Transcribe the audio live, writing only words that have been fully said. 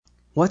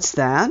"What's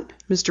that?"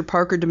 Mr.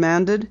 Parker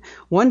demanded,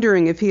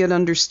 wondering if he had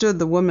understood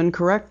the woman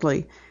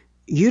correctly.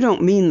 "You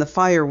don't mean the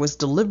fire was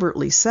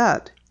deliberately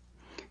set?"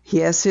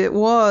 "Yes, it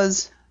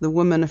was," the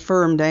woman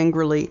affirmed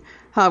angrily.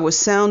 "I was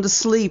sound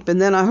asleep and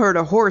then I heard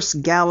a horse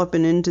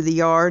galloping into the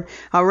yard.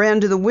 I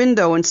ran to the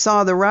window and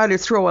saw the rider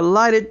throw a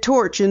lighted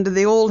torch into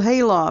the old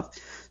hayloft.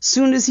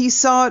 Soon as he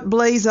saw it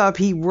blaze up,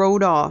 he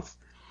rode off."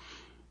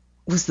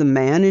 "Was the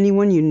man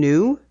anyone you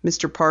knew?"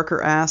 Mr.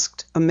 Parker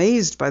asked,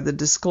 amazed by the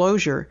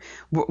disclosure.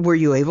 "Were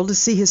you able to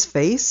see his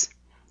face?"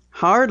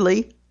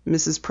 "Hardly,"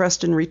 Mrs.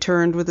 Preston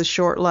returned with a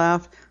short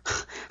laugh.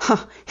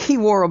 "He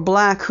wore a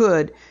black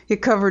hood.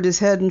 It covered his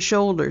head and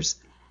shoulders."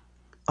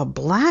 "A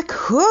black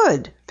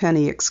hood!"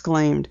 Penny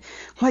exclaimed.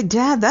 "Why,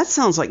 Dad, that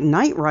sounds like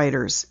night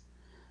riders."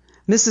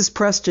 "Mrs.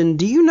 Preston,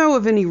 do you know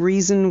of any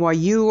reason why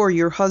you or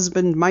your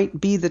husband might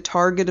be the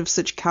target of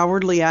such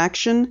cowardly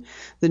action?"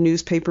 the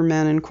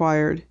newspaperman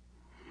inquired.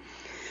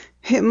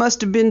 "It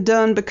must have been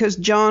done because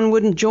John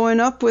wouldn't join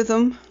up with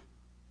them."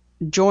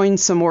 "Join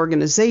some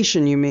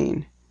organization, you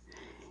mean?"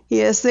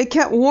 "Yes, they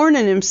kept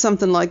warning him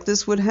something like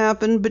this would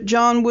happen, but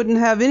John wouldn't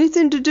have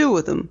anything to do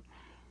with them."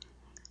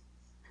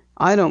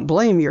 "I don't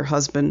blame your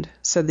husband,"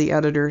 said the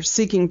editor,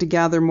 seeking to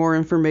gather more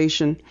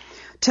information.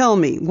 "Tell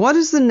me, what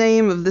is the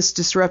name of this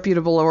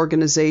disreputable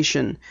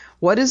organization?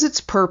 What is its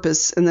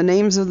purpose and the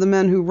names of the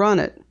men who run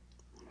it?"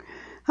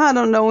 "I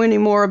don't know any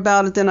more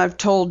about it than I've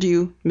told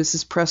you,"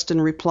 Mrs.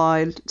 Preston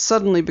replied,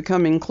 suddenly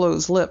becoming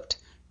close-lipped.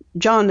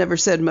 "John never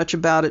said much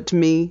about it to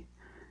me."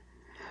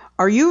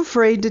 "Are you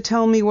afraid to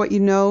tell me what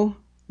you know?"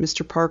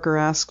 Mr. Parker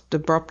asked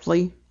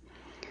abruptly.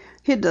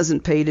 "It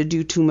doesn't pay to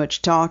do too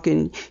much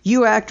talking.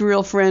 You act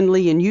real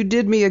friendly and you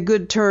did me a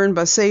good turn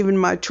by saving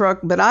my truck,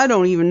 but I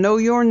don't even know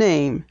your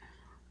name."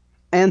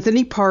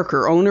 "Anthony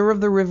Parker, owner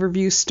of the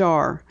Riverview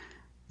Star."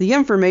 The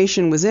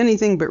information was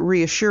anything but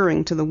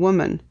reassuring to the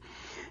woman.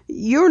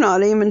 "You're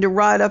not aiming to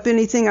write up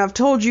anything I've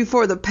told you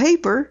for the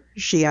paper?"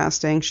 she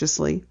asked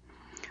anxiously.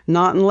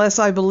 "Not unless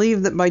I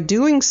believe that by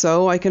doing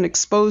so I can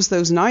expose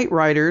those night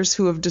riders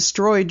who have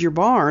destroyed your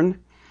barn."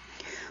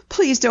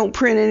 "Please don't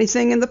print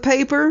anything in the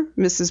paper,"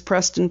 Mrs.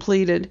 Preston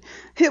pleaded.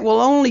 "It will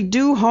only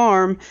do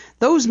harm.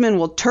 Those men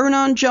will turn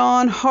on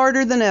John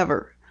harder than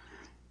ever."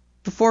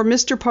 Before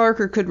Mr.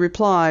 Parker could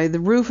reply, the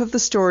roof of the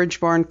storage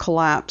barn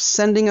collapsed,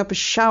 sending up a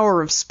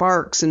shower of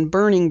sparks and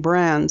burning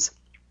brands.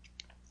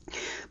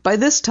 By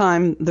this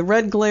time, the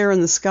red glare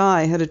in the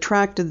sky had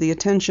attracted the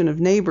attention of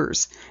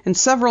neighbors, and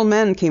several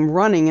men came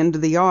running into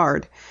the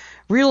yard.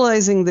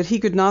 Realizing that he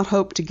could not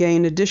hope to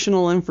gain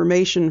additional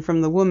information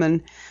from the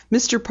woman,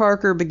 Mr.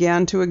 Parker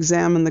began to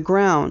examine the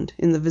ground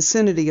in the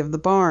vicinity of the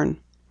barn.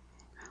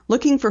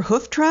 "Looking for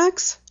hoof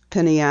tracks?"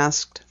 Penny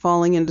asked,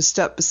 falling into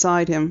step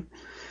beside him.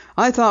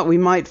 "I thought we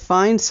might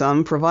find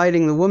some,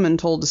 providing the woman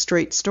told a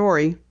straight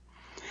story."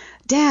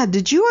 "Dad,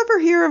 did you ever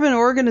hear of an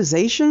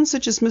organization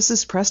such as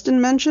Mrs.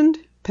 Preston mentioned?"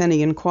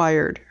 Penny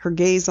inquired, her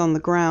gaze on the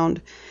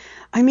ground.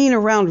 "I mean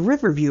around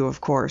Riverview,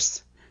 of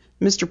course."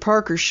 Mr.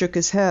 Parker shook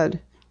his head.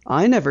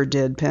 "I never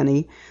did,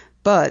 Penny.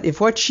 But if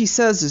what she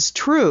says is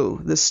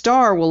true, the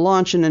Star will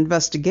launch an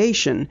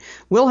investigation.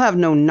 We'll have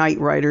no night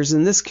riders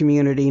in this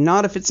community,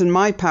 not if it's in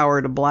my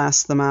power to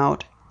blast them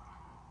out."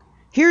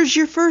 "Here's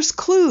your first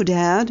clue,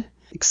 Dad."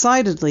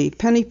 Excitedly,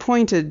 Penny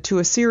pointed to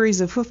a series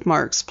of hoof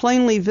marks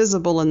plainly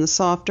visible in the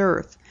soft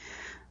earth.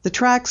 The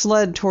tracks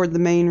led toward the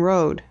main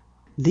road.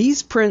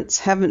 "These prints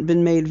haven't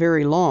been made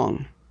very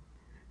long."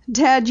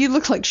 "Dad, you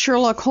look like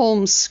Sherlock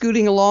Holmes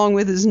scooting along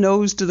with his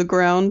nose to the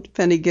ground,"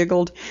 Penny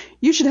giggled.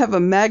 "You should have a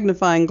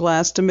magnifying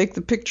glass to make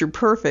the picture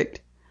perfect."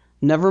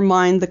 "Never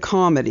mind the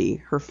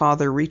comedy," her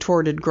father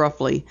retorted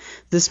gruffly.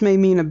 "This may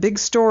mean a big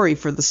story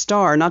for the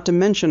Star, not to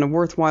mention a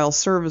worthwhile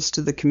service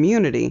to the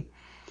community."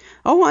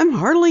 "Oh, I'm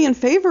heartily in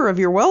favor of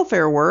your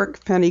welfare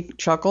work," Penny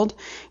chuckled.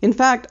 "In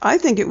fact, I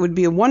think it would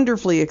be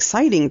wonderfully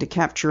exciting to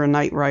capture a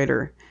night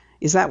rider.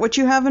 Is that what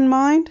you have in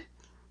mind?"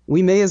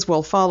 "We may as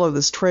well follow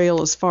this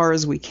trail as far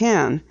as we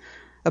can.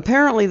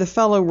 Apparently the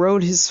fellow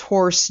rode his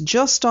horse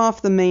just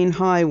off the main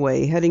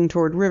highway, heading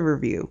toward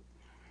Riverview."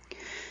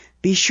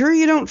 "Be sure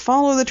you don't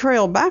follow the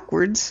trail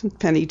backwards,"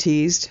 Penny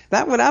teased.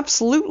 "That would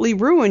absolutely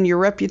ruin your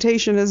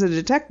reputation as a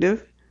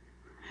detective."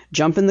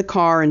 "Jump in the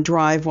car and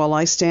drive while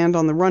I stand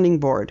on the running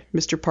board,"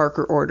 Mr.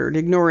 Parker ordered,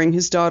 ignoring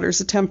his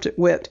daughter's attempt at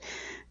wit.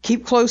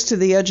 "Keep close to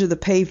the edge of the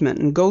pavement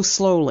and go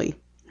slowly."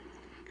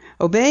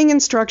 Obeying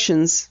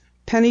instructions,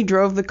 Penny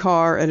drove the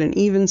car at an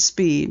even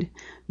speed.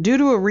 Due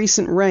to a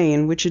recent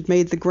rain which had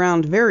made the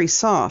ground very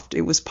soft,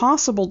 it was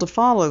possible to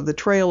follow the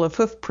trail of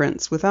hoof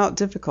prints without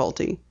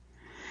difficulty.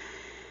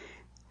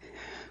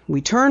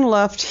 "We turn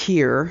left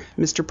here,"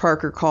 Mr.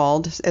 Parker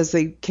called as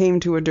they came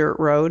to a dirt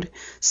road.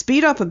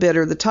 "Speed up a bit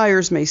or the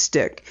tires may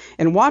stick.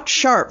 And watch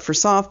sharp for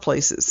soft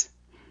places."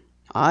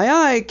 "Aye,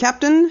 aye,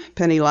 Captain,"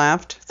 Penny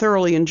laughed,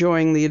 thoroughly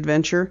enjoying the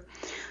adventure.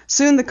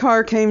 Soon the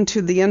car came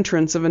to the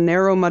entrance of a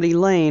narrow, muddy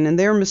lane, and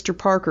there Mr.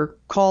 Parker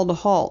called a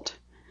halt.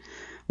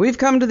 "We've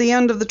come to the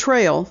end of the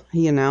trail,"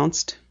 he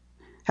announced.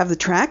 "Have the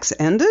tracks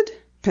ended?"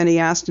 Penny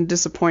asked in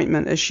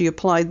disappointment as she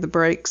applied the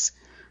brakes.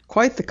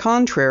 Quite the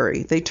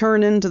contrary. They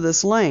turn into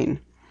this lane.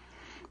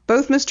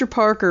 Both Mr.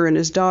 Parker and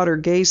his daughter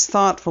gazed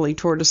thoughtfully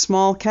toward a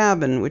small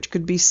cabin which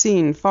could be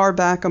seen far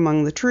back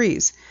among the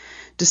trees.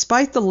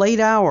 Despite the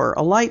late hour,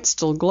 a light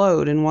still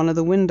glowed in one of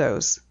the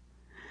windows.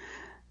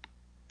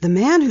 "The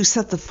man who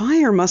set the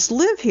fire must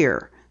live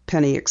here!"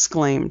 Penny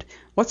exclaimed.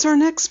 "What's our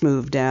next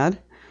move, Dad?"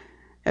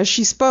 As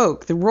she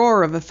spoke, the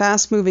roar of a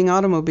fast-moving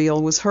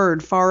automobile was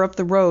heard far up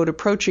the road,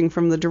 approaching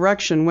from the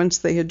direction whence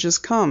they had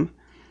just come.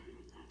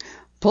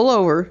 "Pull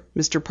over,"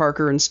 Mr.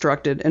 Parker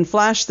instructed, "and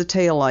flash the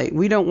tail light.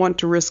 We don't want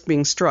to risk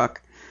being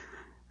struck."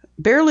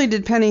 Barely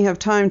did Penny have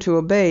time to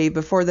obey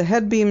before the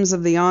headbeams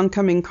of the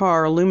oncoming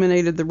car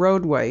illuminated the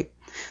roadway.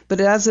 But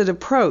as it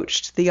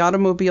approached, the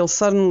automobile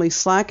suddenly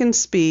slackened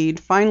speed,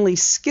 finally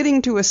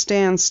skidding to a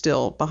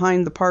standstill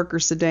behind the Parker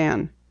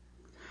sedan.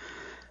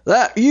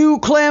 "That you,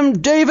 Clem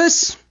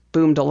Davis?"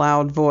 boomed a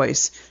loud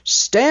voice.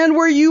 "Stand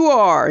where you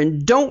are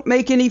and don't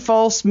make any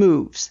false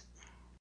moves."